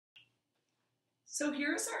So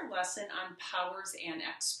here's our lesson on powers and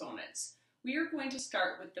exponents. We are going to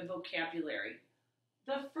start with the vocabulary.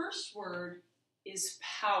 The first word is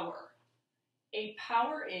power. A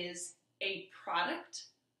power is a product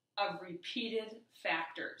of repeated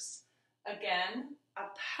factors. Again, a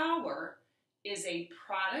power is a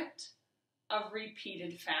product of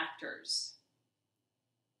repeated factors.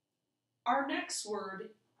 Our next word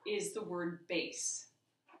is the word base.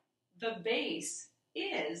 The base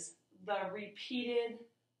is the repeated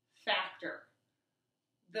factor.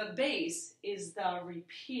 The base is the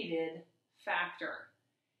repeated factor.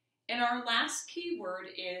 And our last key word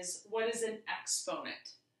is, what is an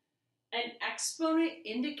exponent? An exponent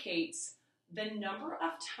indicates the number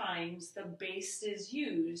of times the base is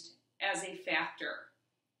used as a factor.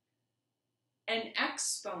 An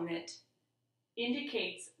exponent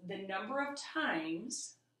indicates the number of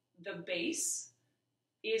times the base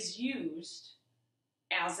is used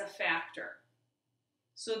as a factor.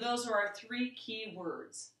 So those are our three key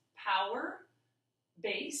words: power,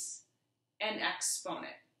 base, and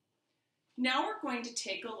exponent. Now we're going to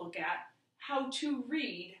take a look at how to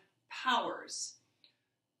read powers.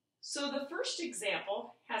 So the first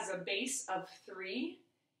example has a base of 3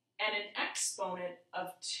 and an exponent of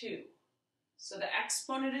 2. So the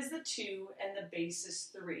exponent is the 2 and the base is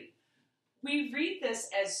 3. We read this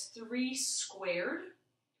as 3 squared,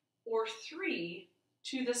 or 3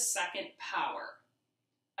 to the second power.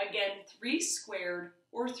 Again, 3 squared,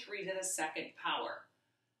 or 3 to the second power.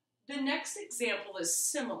 The next example is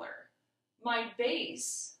similar. My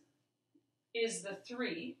base is the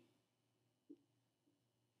 3,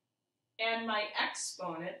 and my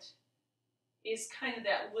exponent is kind of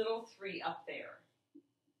that little 3 up there.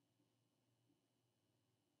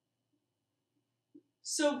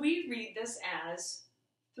 So we read this as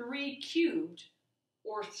 3 cubed,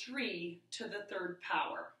 or 3 to the third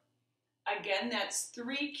power. Again, that's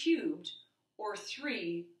 3 cubed, or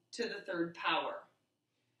 3 to the third power.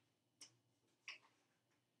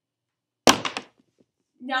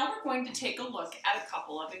 Now we're going to take a look at a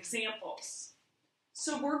couple of examples.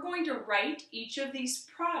 So we're going to write each of these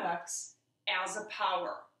products as a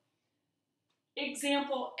power.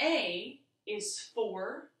 Example A is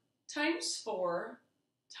 4 times 4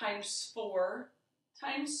 times 4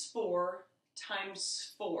 times 4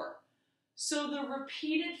 times 4. So the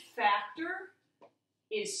repeated factor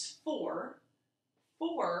is 4.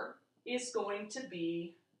 4 is going to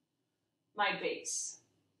be my base.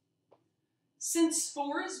 Since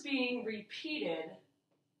 4 is being repeated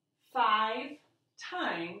 5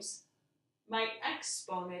 times, my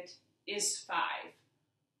exponent is 5.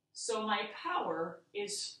 So my power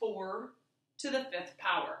is 4 to the 5th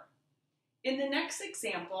power. In the next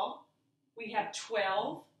example, we have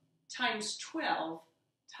 12 times 12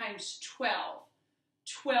 times 12.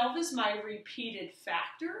 12 is my repeated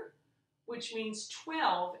factor, which means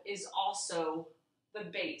 12 is also the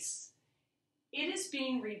base. It is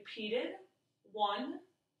being repeated 1,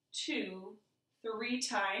 2, 3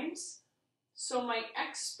 times, so my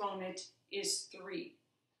exponent is 3.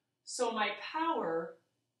 So my power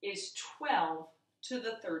is 12 to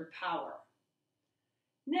the third power.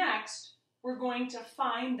 Next, we're going to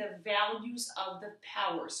find the values of the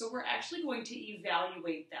power. So we're actually going to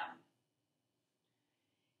evaluate them.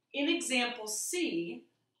 In example C,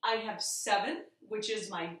 I have 7, which is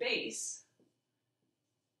my base,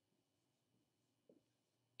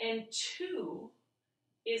 and 2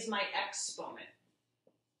 is my exponent.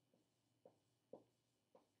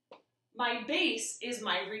 My base is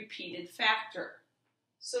my repeated factor.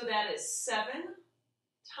 So that is 7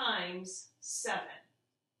 times 7.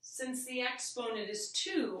 Since the exponent is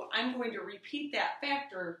 2, I'm going to repeat that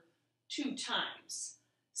factor 2 times.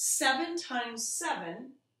 7 times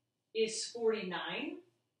 7 is 49.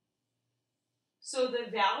 So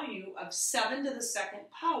the value of 7 to the second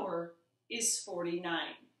power is 49.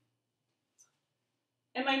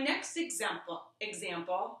 In my next example,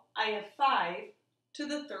 I have 5 to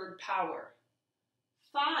the third power.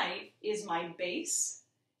 5 is my base,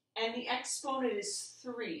 and the exponent is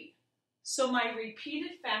 3. So my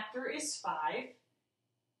repeated factor is 5,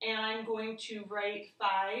 and I'm going to write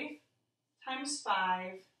 5 times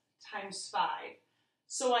 5 times 5.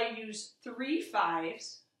 So I use 3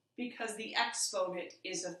 5s because the exponent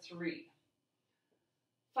is a 3.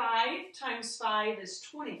 5 times 5 is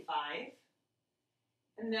 25,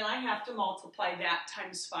 and then I have to multiply that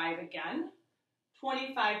times 5 again.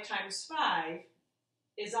 25 times 5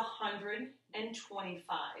 is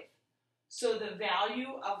 125. So the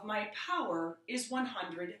value of my power is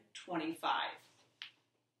 125.